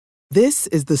This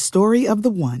is the story of the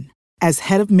one. As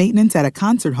head of maintenance at a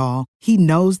concert hall, he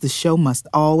knows the show must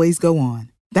always go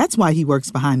on. That's why he works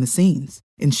behind the scenes,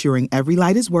 ensuring every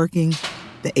light is working,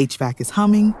 the HVAC is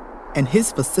humming, and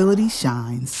his facility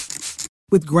shines.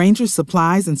 With Grainger's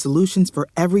supplies and solutions for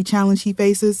every challenge he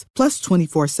faces, plus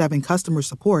 24/7 customer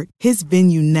support, his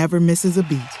venue never misses a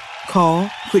beat. Call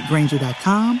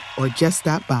quickgrainger.com or just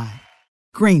stop by.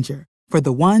 Grainger, for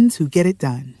the ones who get it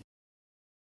done.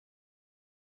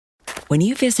 When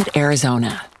you visit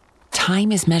Arizona,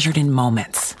 time is measured in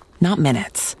moments, not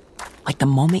minutes. Like the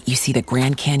moment you see the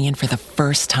Grand Canyon for the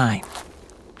first time.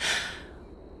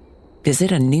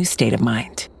 Visit a new state of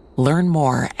mind. Learn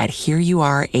more at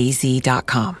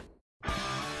hereyouareaz.com.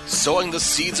 Sowing the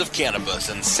seeds of cannabis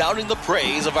and sounding the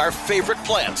praise of our favorite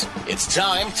plant. It's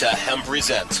time to Hemp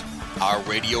Present. Our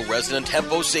radio resident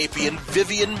hempo sapien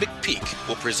Vivian McPeak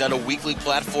will present a weekly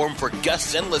platform for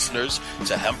guests and listeners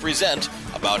to Hemp Present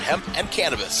about hemp and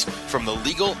cannabis from the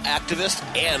legal, activist,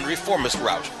 and reformist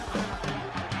route.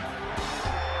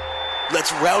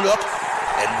 Let's round up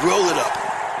and roll it up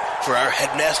for our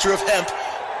headmaster of hemp,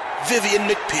 Vivian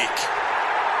McPeak.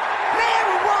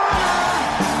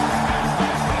 Marijuana,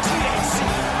 THC,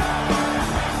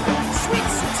 sweet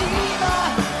sativa,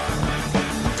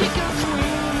 dick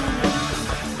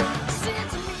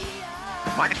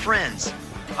My friends,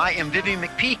 I am Vivian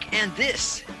McPeak, and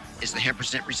this is the Hemp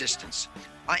Present Resistance.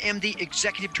 I am the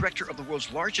executive director of the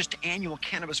world's largest annual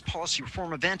cannabis policy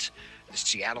reform event, the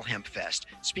Seattle Hemp Fest,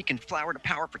 speaking flower to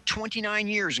power for 29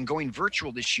 years and going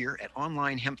virtual this year at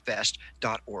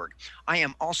onlinehempfest.org. I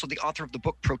am also the author of the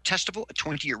book Protestival, a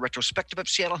 20-year retrospective of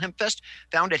Seattle Hemp Fest,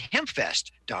 found at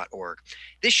hempfest.org.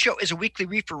 This show is a weekly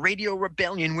reefer radio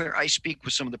rebellion where I speak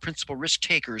with some of the principal risk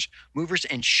takers, movers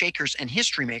and shakers, and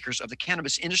history makers of the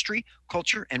cannabis industry,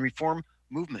 culture, and reform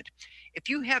movement. If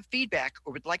you have feedback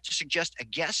or would like to suggest a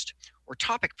guest or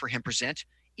topic for Hemp Present,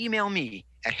 email me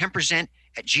at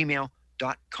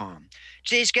hempresent@gmail.com.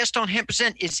 Today's guest on Hemp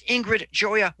Present is Ingrid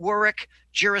Joya Warwick,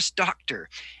 Juris Doctor.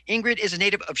 Ingrid is a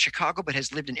native of Chicago but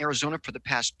has lived in Arizona for the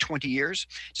past 20 years.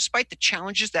 Despite the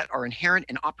challenges that are inherent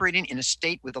in operating in a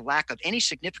state with a lack of any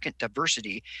significant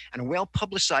diversity and a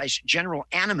well-publicized general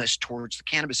animus towards the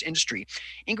cannabis industry,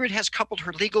 Ingrid has coupled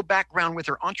her legal background with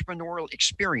her entrepreneurial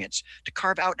experience to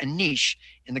carve out a niche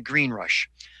in the green rush.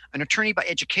 An attorney by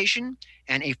education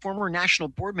and a former national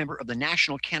board member of the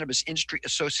National Cannabis Industry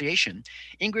Association,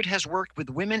 Ingrid has worked with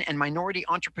women and minority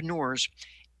entrepreneurs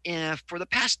for the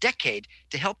past decade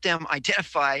to help them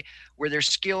identify where their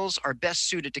skills are best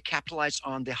suited to capitalize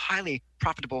on the highly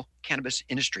profitable cannabis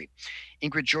industry.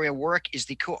 Ingrid Joya Warwick is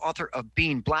the co-author of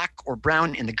Being Black or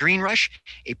Brown in the Green Rush,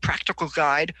 a practical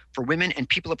guide for women and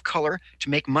people of color to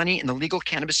make money in the legal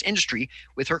cannabis industry,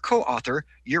 with her co-author,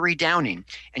 Yuri Downing.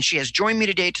 And she has joined me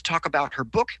today to talk about her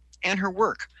book and her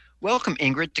work. Welcome,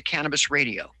 Ingrid, to Cannabis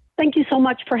Radio. Thank you so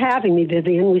much for having me,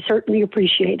 Vivian. We certainly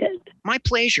appreciate it. My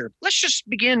pleasure. Let's just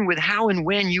begin with how and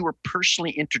when you were personally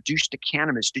introduced to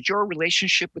cannabis. Did your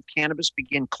relationship with cannabis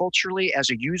begin culturally as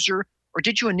a user, or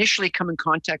did you initially come in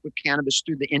contact with cannabis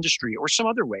through the industry or some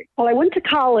other way? Well, I went to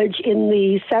college in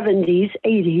the 70s,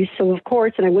 80s, so of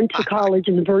course, and I went to college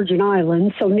in the Virgin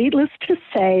Islands. So needless to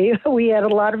say, we had a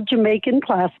lot of Jamaican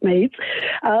classmates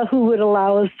who would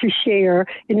allow us to share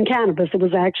in cannabis. It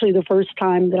was actually the first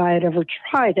time that I had ever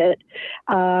tried it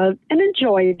and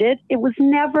enjoyed it. It was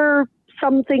never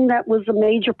something that was a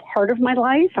major part of my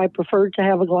life. I preferred to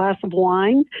have a glass of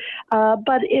wine,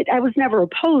 but I was never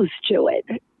opposed to it.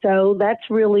 So that's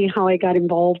really how I got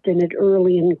involved in it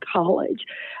early in college.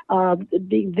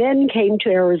 Then came to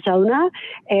Arizona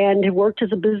and worked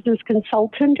as a business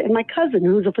consultant. And my cousin,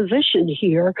 who's a physician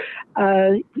here,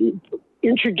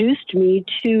 introduced me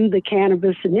to the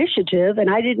cannabis initiative,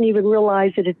 and I didn't even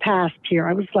realize it had passed here.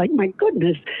 I was like, my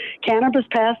goodness, cannabis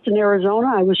passed in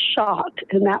Arizona? I was shocked,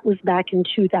 and that was back in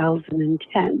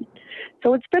 2010.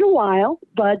 So it's been a while,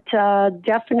 but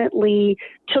definitely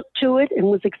took to it and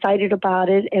was excited about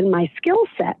it. And my skill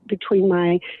set between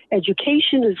my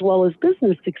education as well as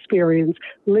business experience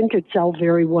lent itself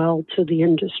very well to the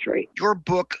industry. Your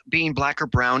book, Being Black or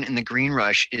Brown in the Green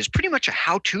Rush, is pretty much a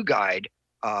how-to guide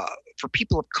for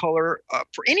people of color,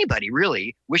 for anybody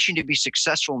really wishing to be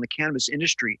successful in the cannabis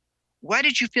industry. Why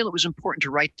did you feel it was important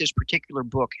to write this particular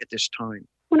book at this time?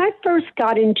 When I first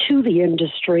got into the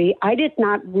industry, I did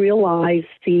not realize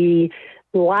the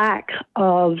lack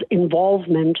of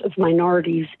involvement of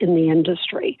minorities in the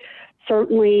industry.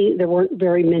 Certainly, there weren't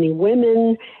very many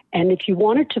women, and if you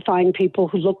wanted to find people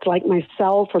who looked like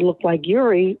myself or looked like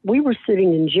Yuri, we were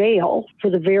sitting in jail for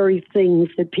the very things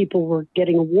that people were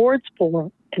getting awards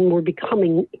for and were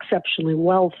becoming exceptionally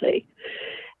wealthy.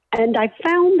 And I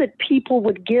found that people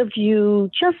would give you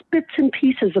just bits and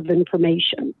pieces of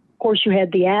information. Of course, you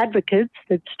had the advocates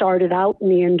that started out in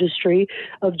the industry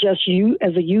of just you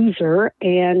as a user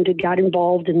and got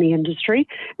involved in the industry.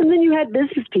 And then you had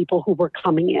business people who were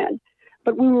coming in.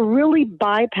 But we were really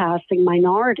bypassing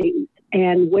minorities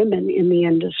and women in the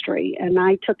industry. And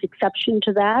I took exception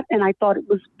to that. And I thought it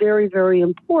was very, very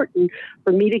important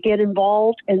for me to get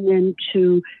involved and then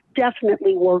to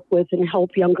definitely work with and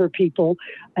help younger people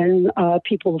and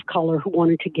people of color who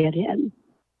wanted to get in.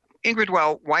 Ingrid,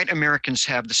 while white Americans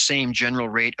have the same general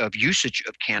rate of usage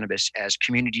of cannabis as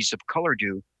communities of color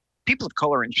do, people of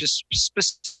color, and just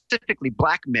specifically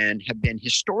Black men, have been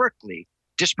historically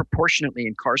disproportionately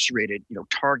incarcerated,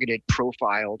 targeted,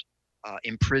 profiled,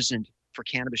 imprisoned for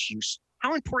cannabis use.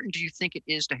 How important do you think it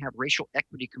is to have racial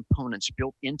equity components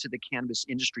built into the cannabis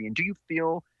industry? And do you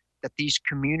feel that these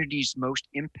communities most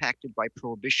impacted by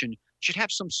prohibition should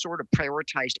have some sort of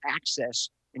prioritized access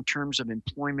in terms of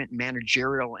employment,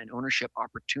 managerial, and ownership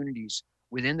opportunities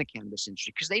within the cannabis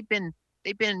industry? Because they've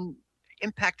been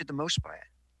impacted the most by it.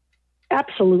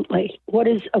 Absolutely. What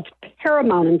is of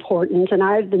paramount importance, and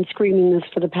I've been screaming this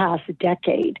for the past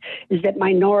decade, is that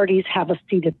minorities have a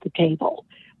seat at the table.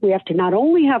 We have to not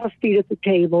only have a seat at the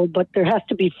table, but there has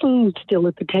to be food still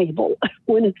at the table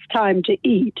when it's time to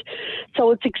eat.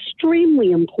 So it's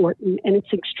extremely important, and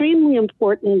it's extremely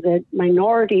important that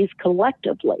minorities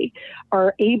collectively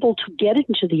are able to get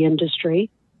into the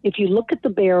industry. If you look at the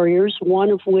barriers, one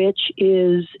of which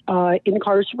is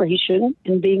incarceration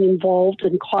and being involved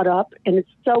and caught up, and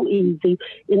it's so easy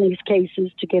in these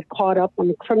cases to get caught up on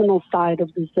the criminal side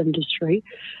of this industry.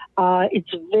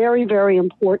 It's very, very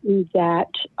important that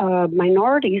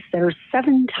minorities that are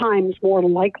 7 times more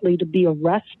likely to be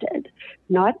arrested,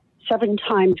 not 7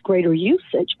 times greater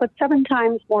usage, but 7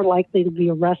 times more likely to be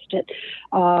arrested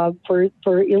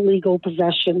for illegal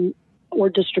possession or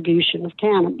distribution of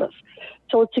cannabis.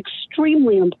 So it's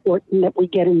extremely important that we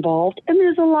get involved. And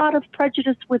there's a lot of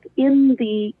prejudice within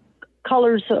the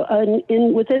colors,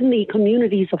 within the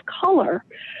communities of color,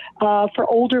 for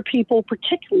older people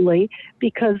particularly,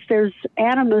 because there's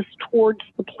animus towards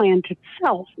the plant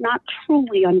itself, not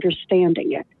truly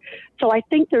understanding it. So I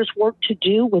think there's work to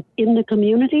do within the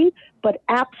community, but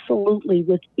absolutely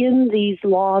within these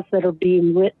laws that are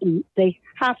being written, they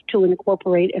have to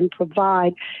incorporate and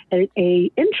provide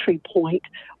a entry point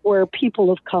where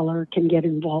people of color can get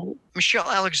involved. Michelle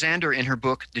Alexander, in her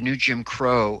book, The New Jim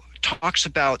Crow, talks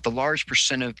about the large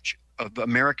percentage of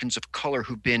Americans of color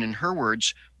who've been, in her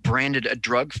words, branded a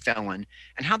drug felon,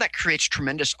 and how that creates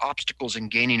tremendous obstacles in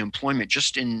gaining employment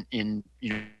just in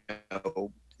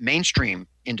mainstream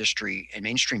industry and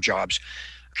mainstream jobs.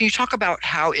 Can you talk about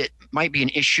how it might be an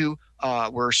issue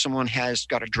where someone has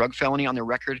got a drug felony on their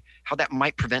record, how that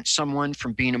might prevent someone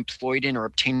from being employed in or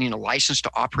obtaining a license to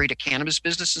operate a cannabis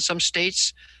business in some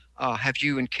states? Have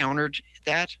you encountered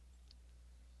that?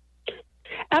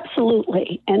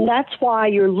 Absolutely. And that's why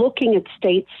you're looking at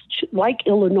states like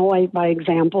Illinois, by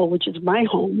example, which is my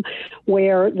home,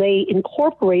 where they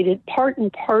incorporated part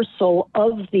and parcel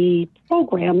of the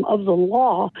program of the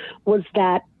law was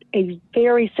that a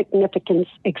very significant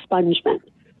expungement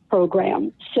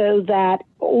program, so that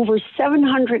over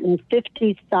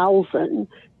 750,000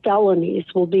 felonies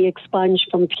will be expunged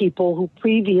from people who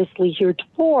previously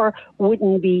heretofore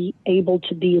wouldn't be able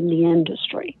to be in the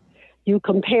industry. You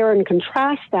compare and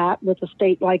contrast that with a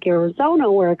state like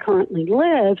Arizona, where I currently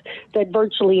live, that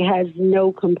virtually has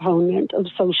no component of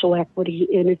social equity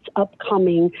in its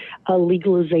upcoming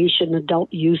legalization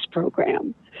adult use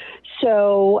program.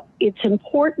 So it's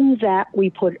important that we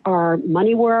put our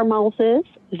money where our mouth is,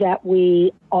 that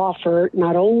we offer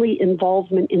not only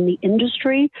involvement in the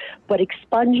industry, but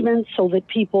expungement so that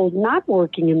people not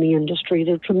working in the industry,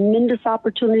 there are tremendous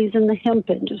opportunities in the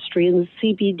hemp industry, in the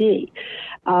CBD.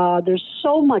 There's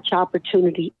so much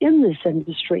opportunity in this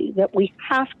industry that we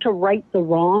have to right the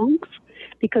wrongs,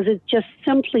 because it just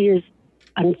simply is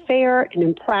unfair and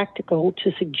impractical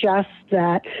to suggest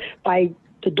that by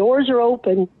the doors are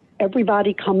open,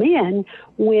 everybody come in,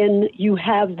 when you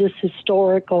have this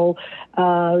historical,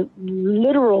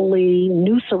 literally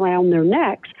noose around their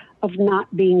necks of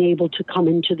not being able to come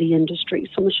into the industry.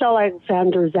 So Michelle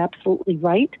Alexander is absolutely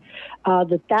right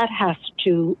that has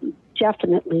to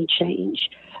definitely change.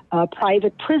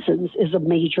 Private prisons is a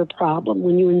major problem.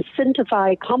 When you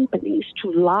incentivize companies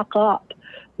to lock up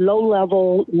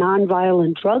low-level,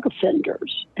 nonviolent drug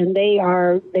offenders, and they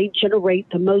generate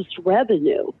the most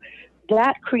revenue,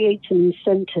 that creates an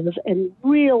incentive and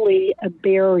really a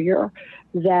barrier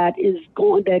that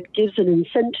gives an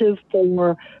incentive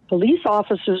for police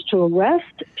officers to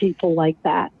arrest people like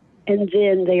that. and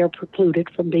then they are precluded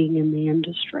from being in the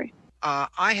industry.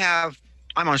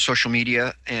 I'm on social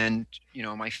media, and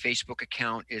my Facebook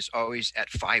account is always at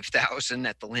 5,000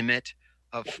 at the limit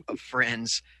of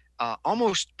friends.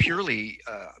 Almost purely,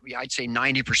 I'd say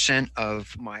 90%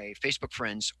 of my Facebook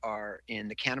friends are in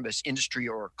the cannabis industry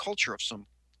or culture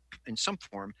in some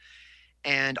form.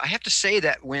 And I have to say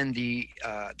that when the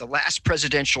last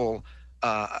presidential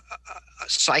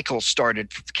cycle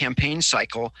started, the campaign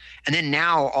cycle, and then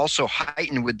now also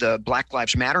heightened with the Black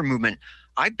Lives Matter movement,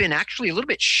 I've been actually a little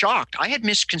bit shocked. I had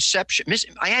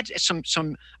I had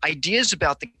some ideas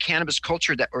about the cannabis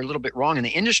culture that were a little bit wrong in the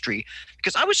industry,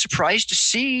 because I was surprised to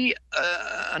see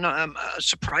a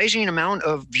surprising amount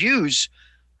of views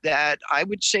that I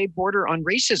would say border on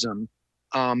racism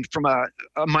from a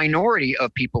minority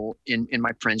of people in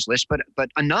my friends list, but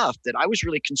enough that I was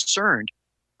really concerned.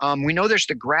 We know there's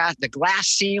the glass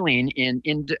ceiling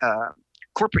in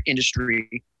corporate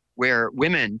industry where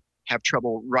women have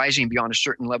trouble rising beyond a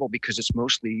certain level because it's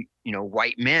mostly,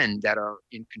 white men that are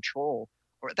in control.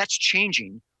 Or that's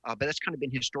changing, but that's kind of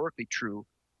been historically true.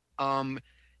 We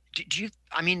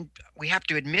have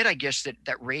to admit, I guess,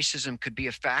 that racism could be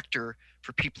a factor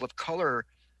for people of color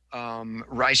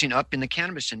rising up in the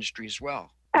cannabis industry as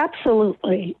well.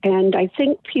 Absolutely. And I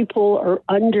think people are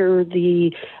under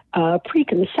the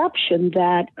preconception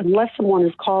that unless someone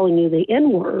is calling you the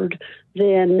N-word,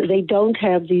 then they don't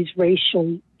have these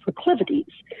racial proclivities.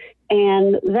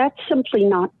 And that's simply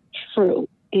not true.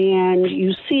 And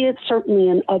you see it certainly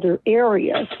in other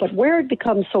areas. But where it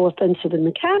becomes so offensive in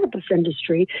the cannabis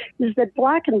industry is that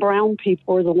Black and brown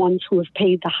people are the ones who have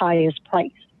paid the highest price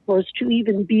for us to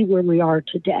even be where we are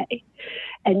today.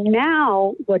 And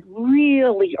now what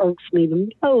really irks me the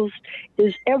most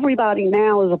is everybody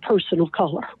now is a person of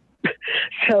color.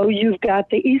 So you've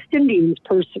got the East Indians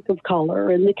person of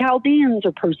color, and the Chaldeans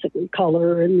are person of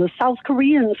color, and the South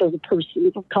Koreans are the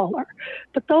persons of color.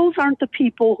 But those aren't the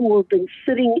people who have been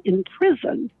sitting in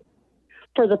prison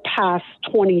for the past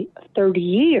 20, 30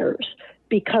 years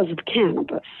because of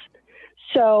cannabis.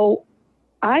 So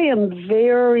I am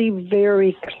very,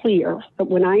 very clear that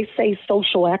when I say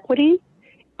social equity,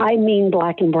 I mean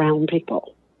Black and brown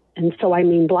people. And so I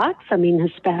mean Blacks, I mean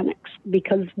Hispanics,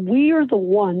 because we are the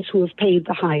ones who have paid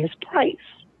the highest price.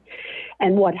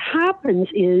 And what happens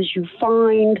is you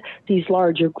find these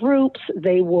larger groups,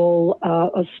 they will,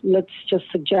 let's just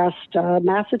suggest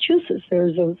Massachusetts.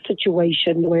 There's a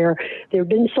situation where there have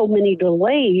been so many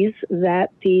delays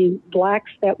that the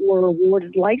Blacks that were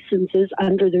awarded licenses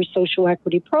under their social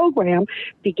equity program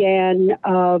began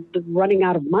running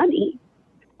out of money.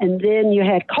 And then you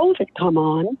had COVID come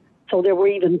on. So there were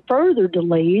even further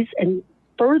delays and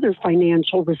further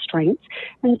financial restraints.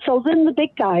 And so then the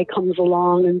big guy comes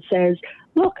along and says,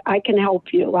 look, I can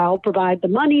help you. I'll provide the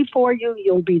money for you.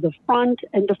 You'll be the front.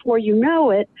 And before you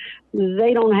know it,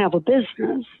 they don't have a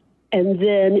business. And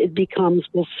then it becomes,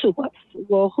 well, sue us.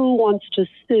 Well, who wants to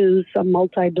sue some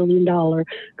multi-billion-dollar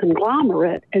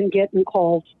conglomerate and get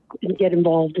involved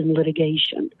in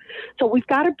litigation? So we've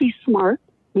got to be smart.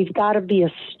 We've got to be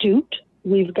astute.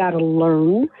 We've got to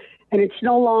learn. And it's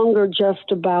no longer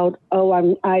just about,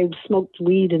 I've smoked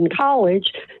weed in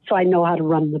college, so I know how to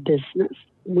run the business.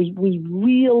 We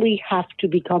really have to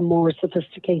become more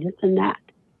sophisticated than that.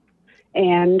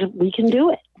 And we can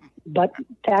do it. But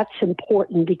that's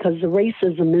important because the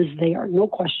racism is there, no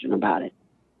question about it.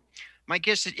 My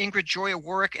guest is Ingrid Joya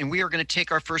Warwick, and we are going to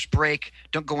take our first break.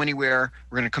 Don't go anywhere.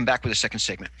 We're going to come back with a second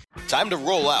segment. Time to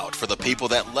roll out for the people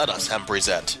that let us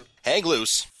present. Hang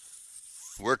loose.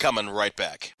 We're coming right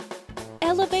back.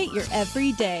 Elevate your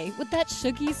everyday with that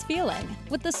Shoogies feeling,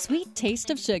 with the sweet taste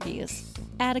of Shoogies.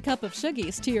 Add a cup of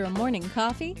Shoogies to your morning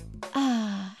coffee.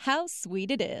 Ah, how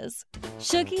sweet it is.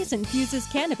 Shoogies infuses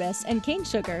cannabis and cane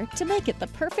sugar to make it the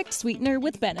perfect sweetener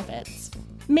with benefits.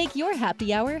 Make your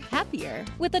happy hour happier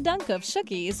with a dunk of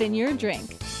Shoogies in your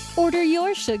drink. Order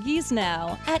your Shoogies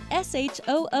now at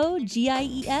shoogies.com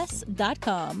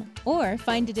or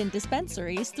find it in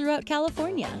dispensaries throughout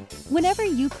California. Whenever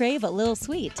you crave a little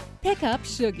sweet, pick up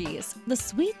Shoogies, the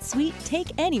sweet, sweet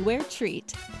take-anywhere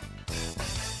treat.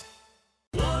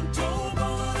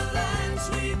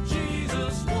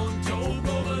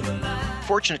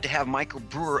 Fortunate to have Michael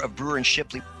Brewer of Brewer and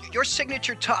Shipley. Your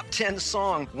signature top 10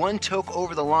 song, One Toke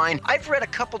Over the Line. I've read a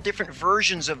couple different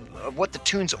versions of what the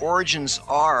tune's origins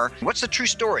are. What's the true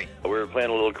story? We were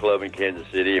playing a little club in Kansas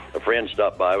City. A friend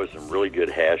stopped by with some really good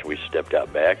hash. We stepped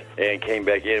out back and came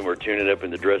back in. We're tuning up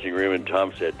in the dressing room, and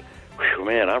Tom said,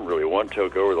 man, I'm really one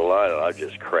toke over the line. And I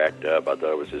just cracked up. I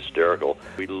thought it was hysterical.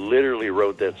 We literally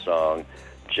wrote that song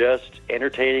just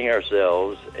entertaining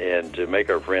ourselves and to make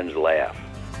our friends laugh.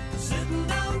 Sitting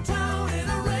downtown.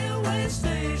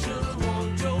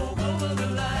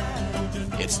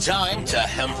 It's time to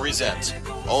Hemp Present,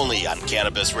 only on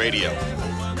Cannabis Radio.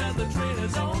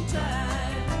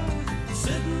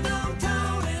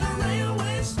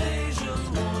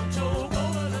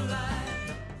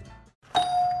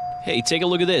 Hey, take a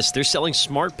look at this. They're selling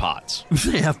smart pots.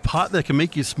 They have pot that can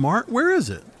make you smart? Where is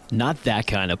it? Not that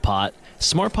kind of pot.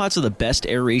 Smart pots are the best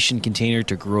aeration container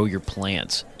to grow your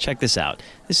plants. Check this out.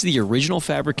 This is the original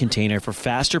fabric container for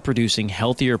faster producing,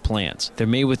 healthier plants. They're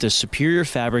made with a superior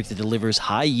fabric that delivers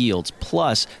high yields.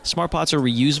 Plus, smart pots are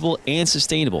reusable and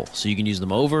sustainable, so you can use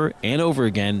them over and over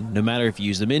again, no matter if you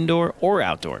use them indoor or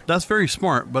outdoor. That's very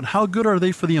smart, but how good are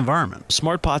they for the environment?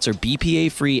 Smart pots are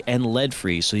BPA-free and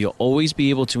lead-free, so you'll always be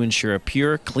able to ensure a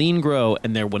pure, clean grow,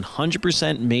 and they're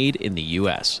 100% made in the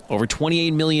U.S. Over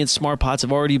 28 million smart pots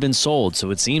have already been sold, so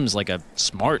it seems like a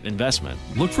smart investment.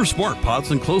 Look for smart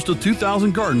pots in close to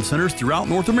 2,000 garden centers throughout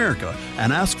North America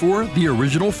and ask for the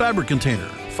original fabric container.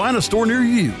 Find a store near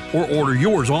you or order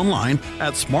yours online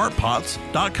at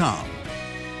smartpots.com.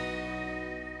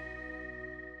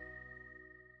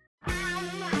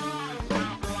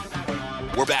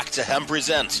 We're back to Hemp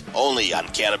Present, only on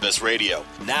Cannabis Radio.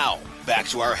 Now, back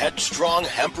to our headstrong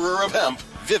Emperor of Hemp,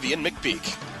 Vivian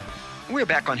McPeak. We're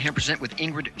back on Hemp Present with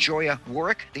Ingrid Joya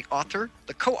Warwick, the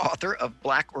co-author of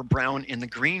Black or Brown in the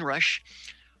Green Rush.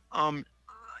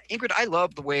 Ingrid, I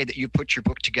love the way that you put your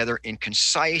book together in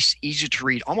concise, easy to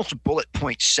read, almost bullet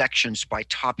point sections by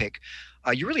topic.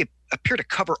 You really appear to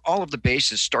cover all of the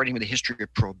bases, starting with the history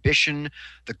of prohibition,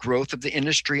 the growth of the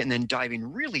industry, and then diving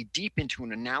really deep into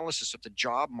an analysis of the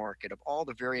job market, of all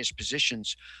the various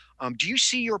positions. Do you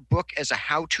see your book as a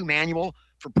how-to manual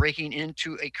for breaking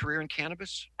into a career in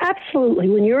cannabis? Absolutely.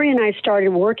 When Yuri and I started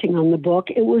working on the book,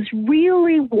 it was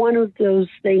really one of those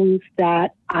things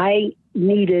that I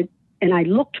needed and I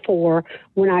looked for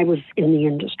when I was in the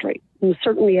industry. I was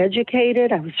certainly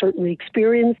educated, I was certainly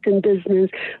experienced in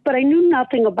business, but I knew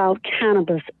nothing about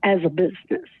cannabis as a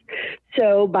business.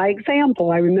 So, by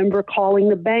example, I remember calling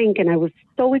the bank and I was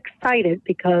so excited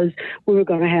because we were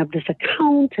going to have this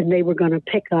account and they were going to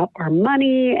pick up our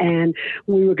money and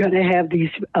we were going to have these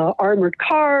armored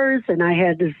cars and I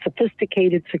had this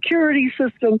sophisticated security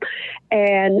system.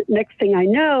 And next thing I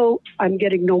know, I'm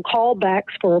getting no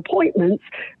callbacks for appointments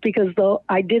because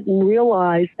I didn't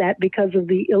realize that because of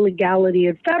the illegality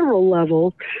at federal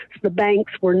levels, the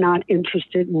banks were not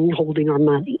interested in holding our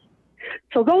money.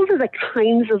 So those are the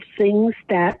kinds of things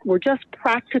that were just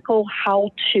practical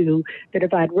how-to, that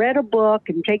if I'd read a book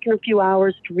and taken a few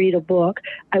hours to read a book,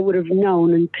 I would have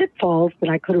known, and pitfalls that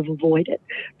I could have avoided.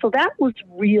 So that was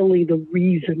really the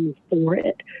reason for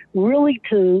it, really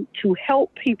to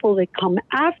help people that come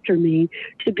after me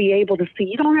to be able to see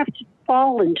you don't have to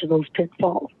fall into those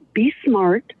pitfalls. Be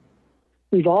smart.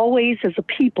 We've always, as a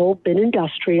people, been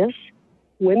industrious.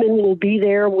 Women will be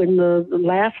there when the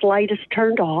last light is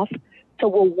turned off. So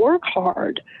we'll work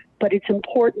hard, but it's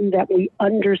important that we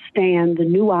understand the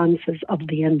nuances of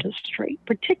the industry,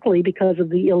 particularly because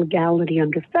of the illegality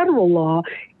under federal law,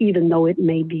 even though it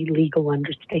may be legal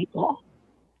under state law.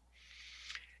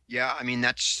 Yeah, I mean,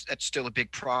 that's still a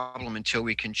big problem until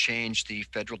we can change the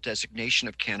federal designation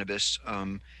of cannabis.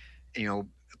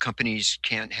 Companies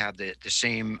can't have the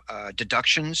same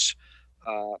deductions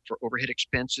for overhead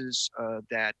expenses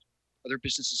that other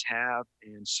businesses have,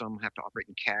 and some have to operate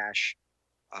in cash.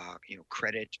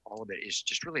 Credit, all of it is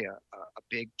just really a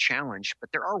big challenge, but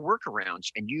there are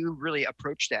workarounds, and you really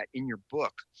approach that in your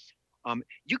book.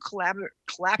 You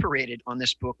collaborated on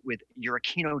this book with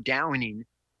Yurikino Downing.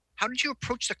 How did you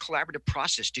approach the collaborative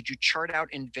process? Did you chart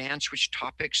out in advance which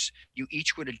topics you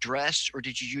each would address, or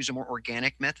did you use a more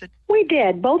organic method? We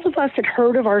did. Both of us had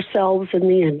heard of ourselves in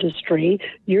the industry.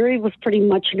 Yuri was pretty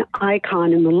much an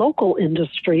icon in the local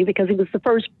industry because he was the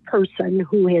first person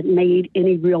who had made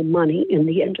any real money in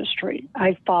the industry.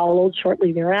 I followed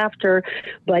shortly thereafter,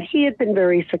 but he had been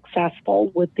very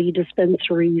successful with the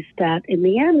dispensaries that, in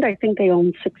the end, I think they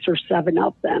owned 6 or 7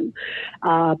 of them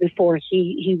before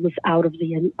he was out of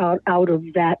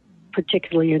that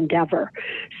particularly endeavor.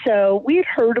 So we had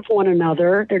heard of one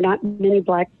another. There are not many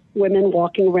black women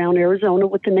walking around Arizona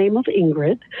with the name of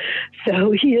Ingrid.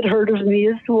 So he had heard of me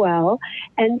as well.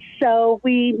 And so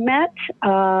we met,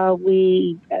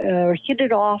 we hit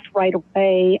it off right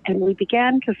away, and we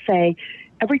began to say,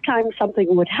 every time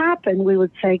something would happen, we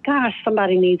would say, gosh,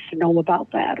 somebody needs to know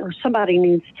about that, or somebody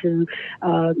needs to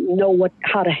know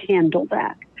how to handle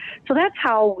that. So that's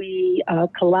how we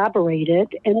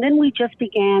collaborated. And then we just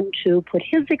began to put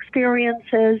his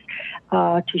experiences,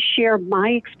 to share my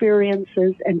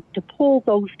experiences, and to pull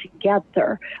those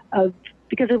together.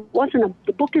 Because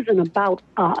the book isn't about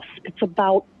us. It's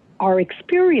about our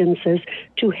experiences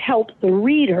to help the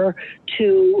reader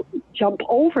to jump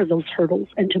over those hurdles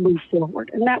and to move forward.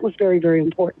 And that was very, very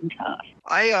important to us.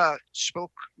 I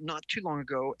spoke not too long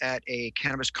ago at a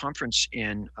cannabis conference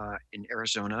in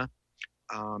Arizona,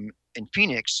 in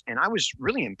Phoenix, and I was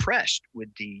really impressed with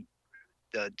the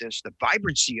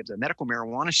vibrancy of the medical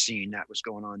marijuana scene that was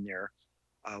going on there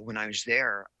when I was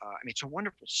there. I mean, it's a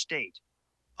wonderful state.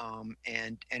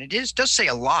 And it does say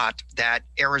a lot that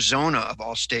Arizona, of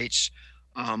all states,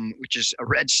 which is a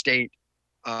red state,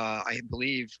 I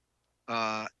believe,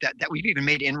 that we've even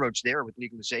made inroads there with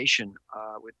legalization,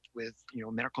 with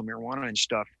medical marijuana and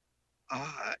stuff.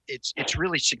 It's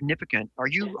really significant. Are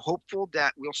you hopeful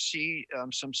that we'll see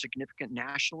some significant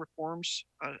national reforms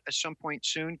at some point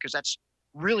soon? Because that's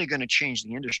really going to change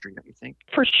the industry, don't you think?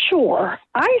 For sure.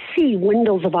 I see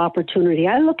windows of opportunity.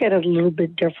 I look at it a little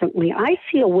bit differently. I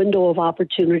see a window of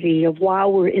opportunity of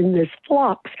while we're in this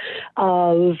flux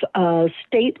of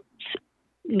states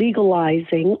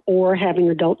legalizing or having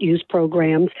adult use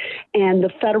programs and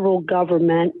the federal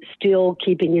government still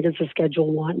keeping it as a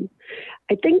Schedule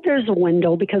I. I think there's a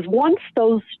window because once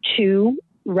those two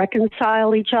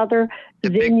reconcile each other,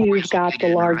 then you've got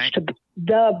the large... Right?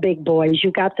 The big boys.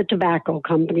 You've got the tobacco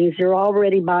companies. They're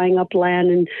already buying up land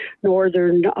in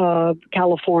northern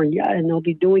California, and they'll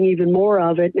be doing even more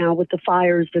of it now with the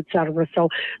fires, et cetera. So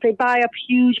they buy up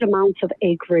huge amounts of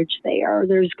acreage there.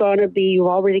 There's going to be, you've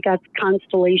already got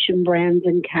Constellation Brands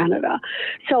in Canada.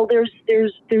 So there's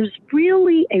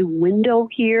really a window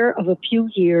here of a few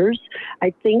years.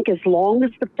 I think as long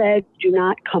as the feds do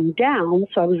not come down.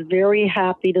 So I was very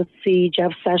happy to see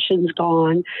Jeff Sessions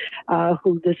gone,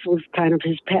 who this was kind of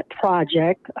his pet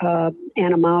project,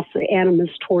 animus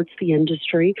towards the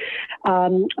industry.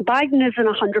 Biden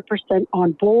isn't 100%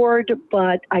 on board,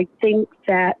 but I think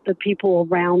that the people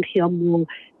around him will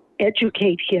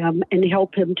educate him and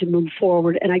help him to move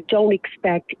forward. And I don't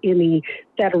expect any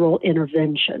federal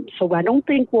intervention. So I don't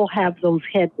think we'll have those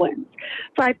headwinds.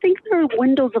 So I think there are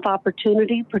windows of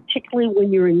opportunity, particularly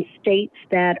when you're in states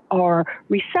that are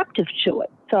receptive to it.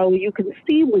 So you can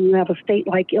see when you have a state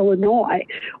like Illinois,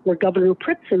 where Governor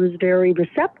Pritzker is very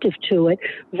receptive to it,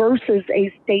 versus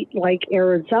a state like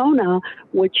Arizona,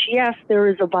 which, yes, there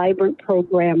is a vibrant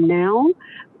program now,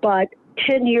 but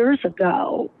 10 years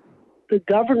ago, the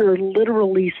governor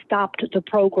literally stopped the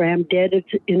program dead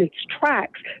in its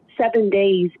tracks 7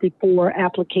 days before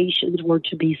applications were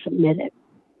to be submitted.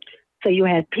 So you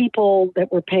had people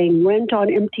that were paying rent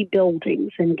on empty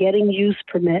buildings and getting use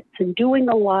permits and doing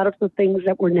a lot of the things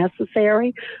that were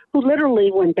necessary, who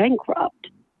literally went bankrupt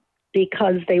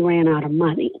because they ran out of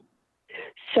money.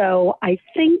 So I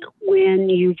think when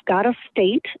you've got a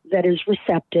state that is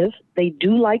receptive, they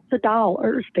do like the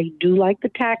dollars, they do like the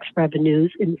tax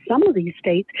revenues. In some of these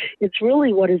states, it's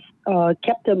really what has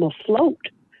kept them afloat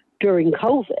during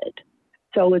COVID.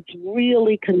 So it's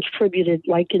really contributed,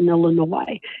 like in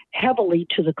Illinois, heavily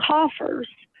to the coffers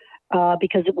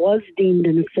because it was deemed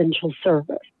an essential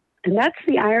service. And that's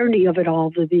the irony of it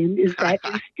all, Vivian, is that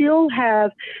you still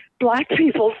have Black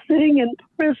people sitting in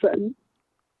prison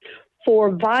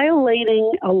for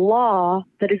violating a law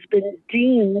that has been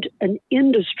deemed an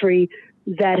industry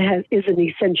that is an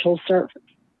essential service.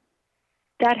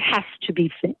 That has to be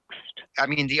fixed. I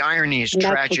mean, the irony is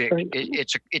tragic.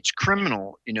 It's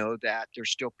criminal, that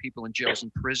there's still people in jails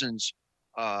and prisons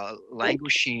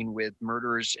languishing with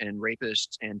murderers and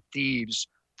rapists and thieves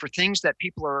for things that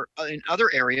people are in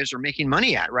other areas are making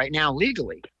money at right now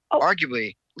legally,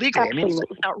 arguably legally. Absolutely. I mean,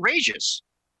 it's outrageous.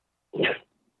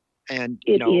 And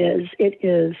it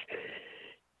is.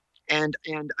 And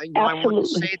I want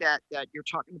to say that you're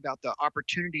talking about the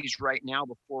opportunities right now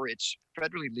before it's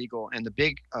federally legal and the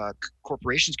big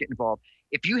corporations get involved.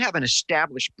 If you have an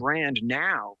established brand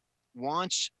now,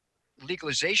 once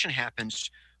legalization happens,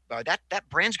 that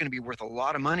brand's going to be worth a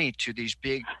lot of money to these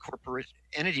big corporate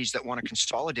entities that want to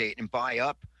consolidate and buy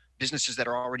up businesses that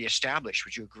are already established.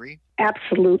 Would you agree?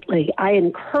 Absolutely. I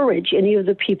encourage any of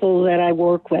the people that I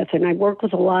work with, and I work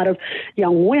with a lot of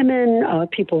young women,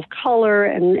 people of color,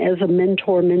 and as a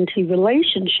mentor-mentee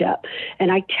relationship,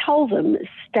 and I tell them,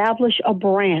 establish a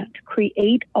brand,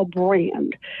 create a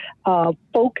brand,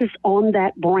 focus on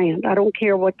that brand. I don't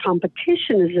care what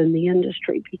competition is in the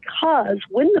industry, because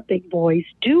when the big boys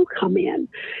do come in,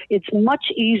 it's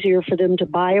much easier for them to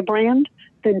buy a brand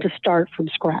than to start from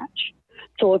scratch.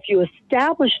 So if you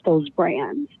establish those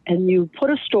brands and you put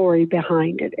a story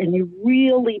behind it and you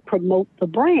really promote the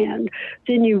brand,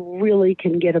 then you really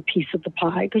can get a piece of the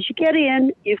pie. Because you get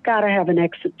in, you've got to have an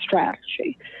exit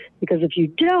strategy. Because if you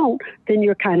don't, then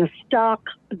you're kind of stuck.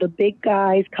 The big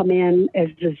guys come in, as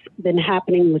has been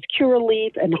happening with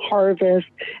Curaleaf and Harvest,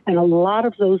 and a lot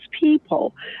of those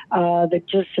people that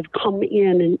just have come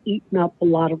in and eaten up a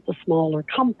lot of the smaller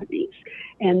companies.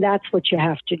 And that's what you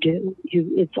have to do.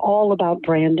 It's all about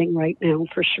branding right now,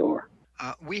 for sure.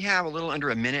 We have a little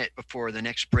under a minute before the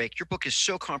next break. Your book is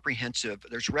so comprehensive.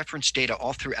 There's reference data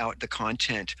all throughout the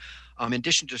content. In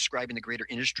addition to describing the greater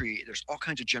industry, there's all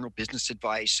kinds of general business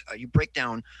advice. You break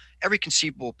down every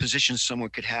conceivable position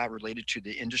someone could have related to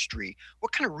the industry.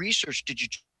 What kind of research did you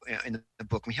do in the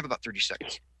book? We have about 30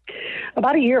 seconds.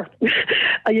 About a year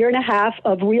and a half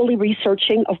of really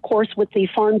researching. Of course, with the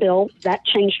Farm Bill, that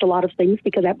changed a lot of things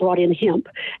because that brought in hemp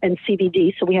and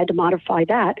CBD, so we had to modify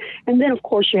that. And then, of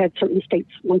course, you had certain states,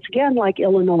 once again, like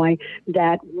Illinois,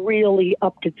 that really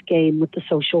upped its game with the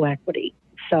social equity.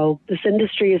 So this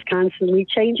industry is constantly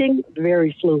changing,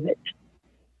 very fluid.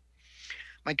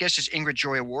 My guest is Ingrid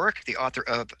Joya Warrick, the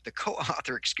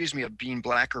co-author of Being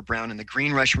Black or Brown in the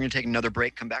Green Rush. We're going to take another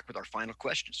break, come back with our final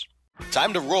questions.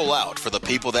 Time to roll out for the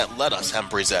people that let us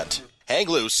hemp present. Hang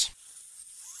loose.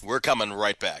 We're coming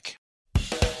right back.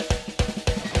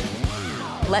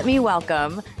 Let me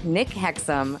welcome Nick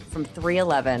Hexum from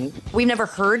 311. We've never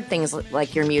heard things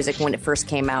like your music when it first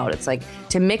came out. It's like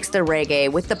to mix the reggae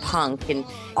with the punk and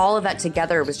all of that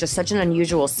together was just such an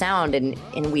unusual sound,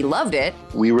 and we loved it.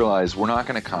 We realized we're not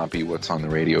going to copy what's on the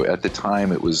radio. At the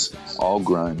time, it was all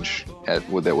grunge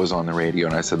that was on the radio,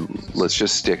 and I said, let's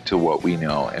just stick to what we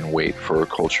know and wait for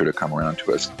culture to come around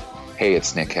to us. Hey,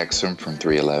 it's Nick Hexum from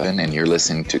 311, and you're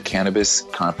listening to Cannabis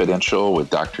Confidential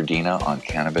with Dr. Dina on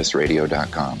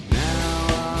CannabisRadio.com.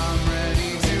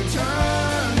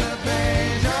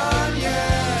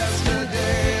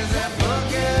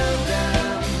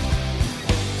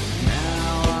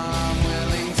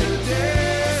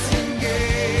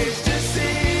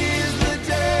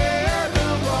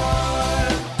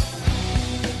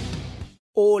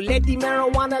 Oh, let the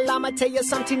marijuana llama tell you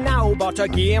something now about a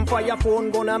game for your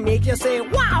phone gonna make you say,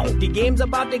 wow! The game's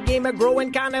about the game of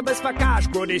growing cannabis for cash.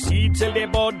 Grow the seed, sell the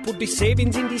bud, put the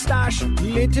savings in the stash.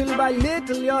 Little by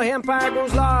little, your empire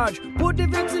grows large. Put the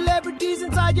big celebrities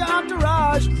inside your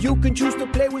entourage. You can choose to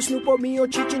play with Snoop or me or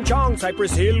Cheech and Chong,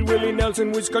 Cypress Hill, Willie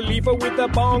Nelson, Wiz Khalifa with a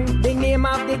bong. The name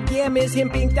of the game is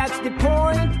Hemp Inc., that's the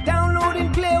point. Download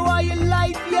and play while you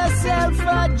light yourself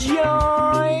a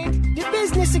joint. The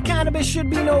business of cannabis should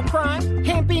be no crime.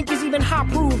 Hemp Inc. is even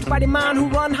hot-proofed by the man who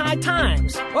run High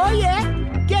Times. Oh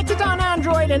yeah? Get it on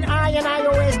Android and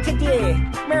iOS today.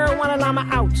 Marijuana llama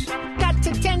out. Got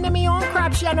to tend to me own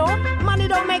crops, you know. Money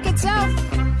don't make itself.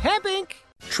 Hemp Inc.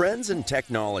 Trends in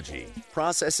technology,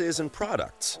 processes, and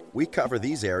products. We cover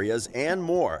these areas and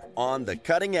more on The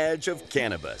Cutting Edge of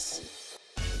Cannabis.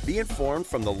 Be informed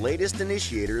from the latest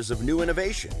initiators of new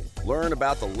innovation. Learn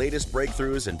about the latest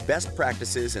breakthroughs and best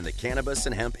practices in the cannabis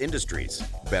and hemp industries.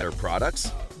 Better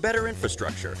products, better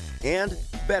infrastructure, and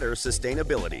better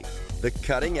sustainability. The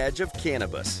Cutting Edge of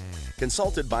Cannabis.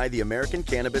 Consulted by the American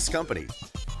Cannabis Company.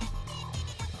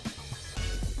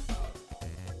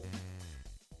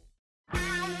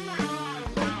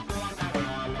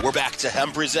 We're back to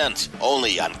Hemp Present,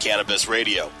 only on Cannabis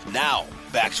Radio. Now,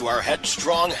 back to our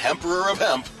headstrong Emperor of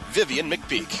Hemp, Vivian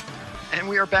McPeak. And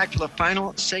we are back for the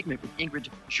final segment with Ingrid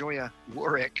Joya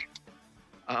Warrick.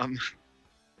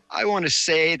 I want to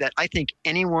say that I think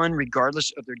anyone,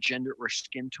 regardless of their gender or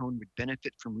skin tone, would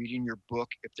benefit from reading your book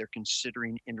if they're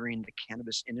considering entering the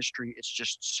cannabis industry. It's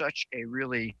just such a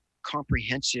really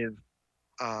comprehensive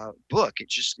book.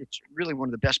 It's really one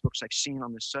of the best books I've seen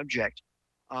on this subject.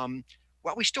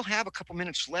 While we still have a couple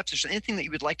minutes left, is there anything that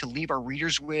you would like to leave our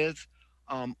readers with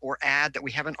or add that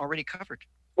we haven't already covered?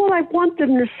 Well, I want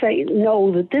them to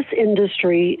know that this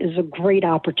industry is a great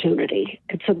opportunity.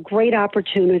 It's a great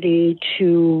opportunity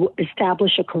to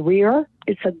establish a career.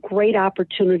 It's a great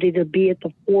opportunity to be at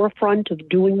the forefront of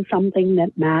doing something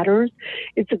that matters.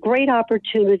 It's a great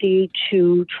opportunity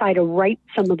to try to right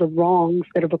some of the wrongs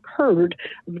that have occurred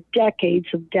of decades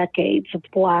of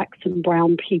blacks and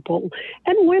brown people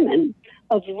and women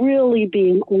of really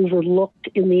being overlooked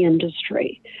in the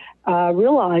industry.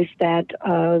 Realize that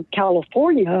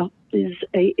California is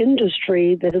an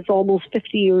industry that is almost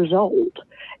 50 years old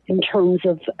in terms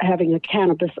of having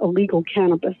a legal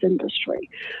cannabis industry.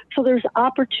 So there's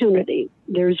opportunity.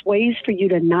 There's ways for you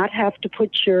to not have to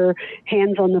put your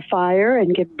hands on the fire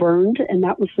and get burned, and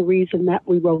that was the reason that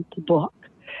we wrote the book.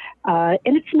 And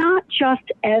it's not just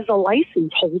as a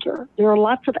license holder. There are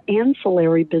lots of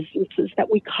ancillary businesses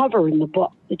that we cover in the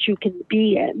book that you can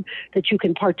be in, that you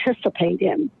can participate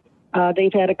in.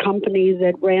 They've had a company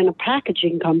that ran a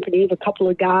packaging company. A couple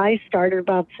of guys started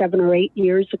about 7 or 8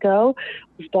 years ago,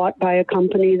 was bought by a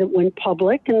company that went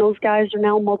public, and those guys are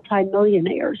now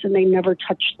multimillionaires, and they never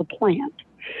touched the plant.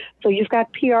 So you've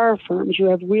got PR firms, you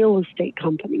have real estate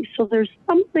companies. So there's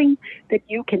something that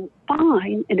you can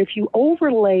find, and if you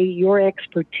overlay your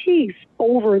expertise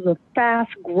over the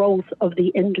fast growth of the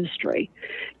industry,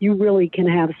 you really can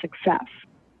have success.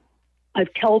 I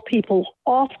tell people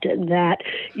often that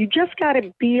you just got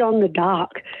to be on the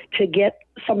dock to get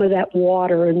some of that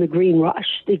water in the green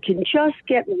rush. They can just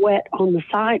get wet on the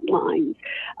sidelines,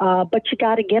 but you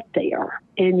got to get there.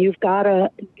 And you've got to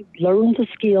learn the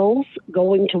skills,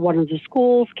 going to one of the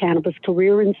schools, Cannabis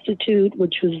Career Institute,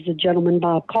 which was the gentleman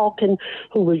Bob Calkin,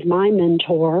 who was my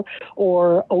mentor,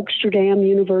 or Oaksterdam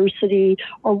University,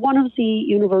 or one of the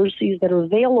universities that are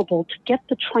available to get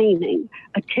the training,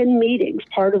 attend meetings.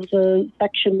 Part of the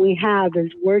section we have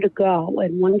is where to go.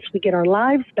 And once we get our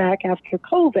lives back after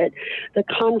COVID, the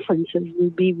conferences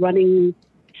will be running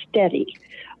steady.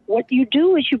 What you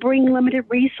do is you bring limited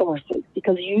resources,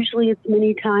 because usually it's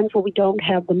many times where we don't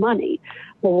have the money.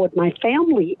 Well, what my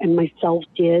family and myself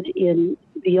did in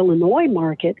the Illinois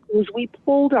market was we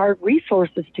pulled our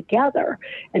resources together,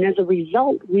 and as a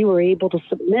result, we were able to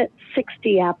submit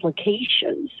 60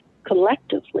 applications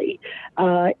collectively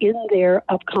in their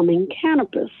upcoming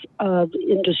cannabis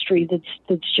industry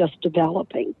that's just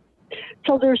developing.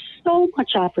 So there's so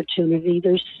much opportunity.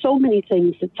 There's so many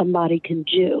things that somebody can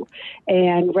do.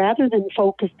 And rather than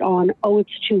focused on, oh,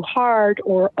 it's too hard,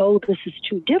 or, oh, this is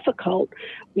too difficult,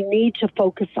 we need to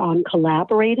focus on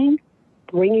collaborating,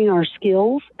 bringing our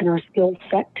skills and our skill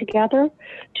set together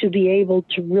to be able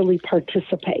to really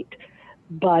participate.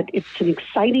 But it's an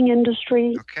exciting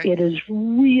industry. Okay. It is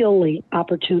really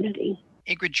opportunity.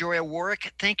 Ingrid Joya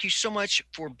Warwick, thank you so much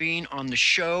for being on the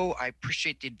show. I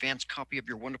appreciate the advanced copy of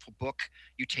your wonderful book.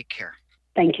 You take care.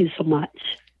 Thank you so much.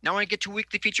 Now I want to get to a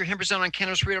weekly feature, Hemp Present on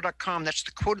CannabisRadio.com. That's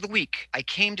the quote of the week. I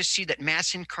came to see that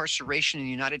mass incarceration in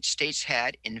the United States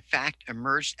had, in fact,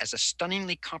 emerged as a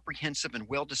stunningly comprehensive and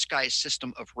well-disguised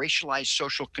system of racialized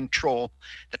social control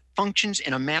that functions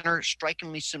in a manner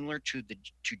strikingly similar to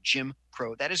Jim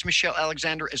Crow. That is Michelle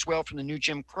Alexander as well from the new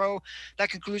Jim Crow. That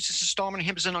concludes this installment of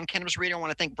Hemp Present on Cannabis Radio. I want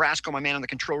to thank Brasco, my man in the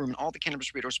control room, and all the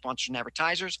Cannabis Radio sponsors and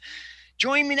advertisers.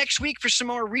 Join me next week for some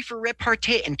more reefer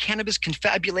repartee and cannabis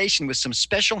confabulation with some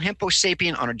special Hempo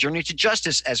Sapien on a journey to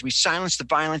justice as we silence the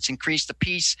violence, increase the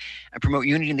peace, and promote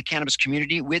unity in the cannabis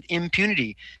community with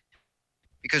impunity.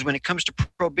 Because when it comes to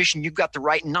prohibition, you've got the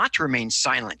right not to remain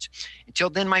silent. Until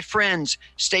then, my friends,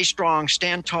 stay strong,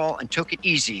 stand tall, and take it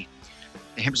easy.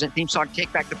 The Hemp Present theme song,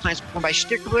 Take Back the Plants, performed by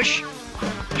Stickerbush.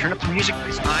 Turn up the music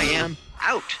because I am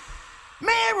out.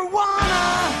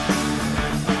 Marijuana,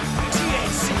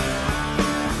 THC,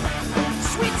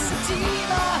 sweet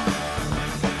sativa,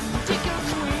 particular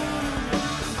queen,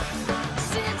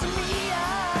 Santeria,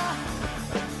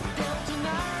 Delta 9,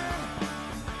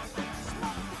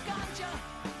 smoke the ganja.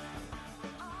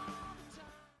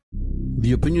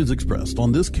 The opinions expressed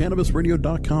on this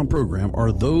CannabisRadio.com program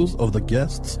are those of the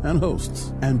guests and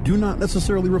hosts and do not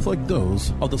necessarily reflect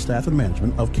those of the staff and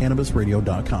management of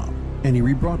CannabisRadio.com. Any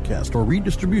rebroadcast or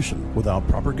redistribution without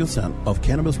proper consent of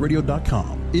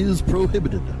CannabisRadio.com is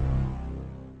prohibited.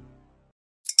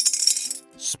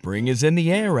 Spring is in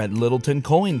the air at Littleton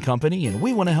Coin Company, and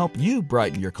we want to help you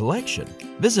brighten your collection.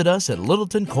 Visit us at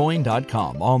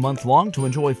littletoncoin.com all month long to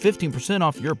enjoy 15%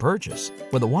 off your purchase.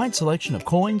 With a wide selection of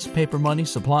coins, paper money,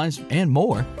 supplies, and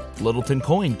more, Littleton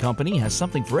Coin Company has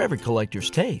something for every collector's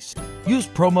taste. Use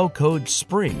promo code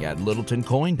SPRING at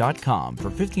littletoncoin.com for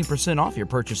 15% off your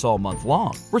purchase all month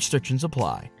long. Restrictions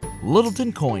apply.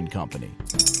 Littleton Coin Company.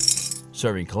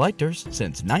 Serving collectors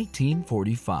since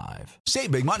 1945.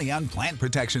 Save big money on plant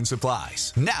protection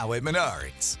supplies. Now at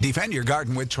Menards. Defend your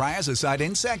garden with Triazicide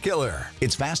Insect Killer.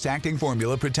 Its fast-acting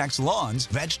formula protects lawns,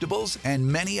 vegetables, and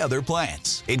many other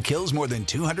plants. It kills more than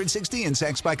 260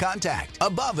 insects by contact,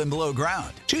 above and below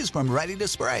ground. Choose from ready to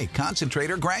spray,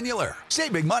 concentrate, or granular.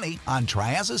 Save big money on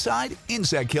Triazicide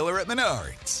Insect Killer at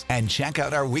Menards. And check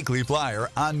out our weekly flyer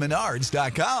on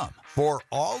Menards.com for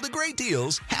all the great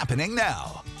deals happening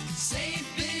now. Save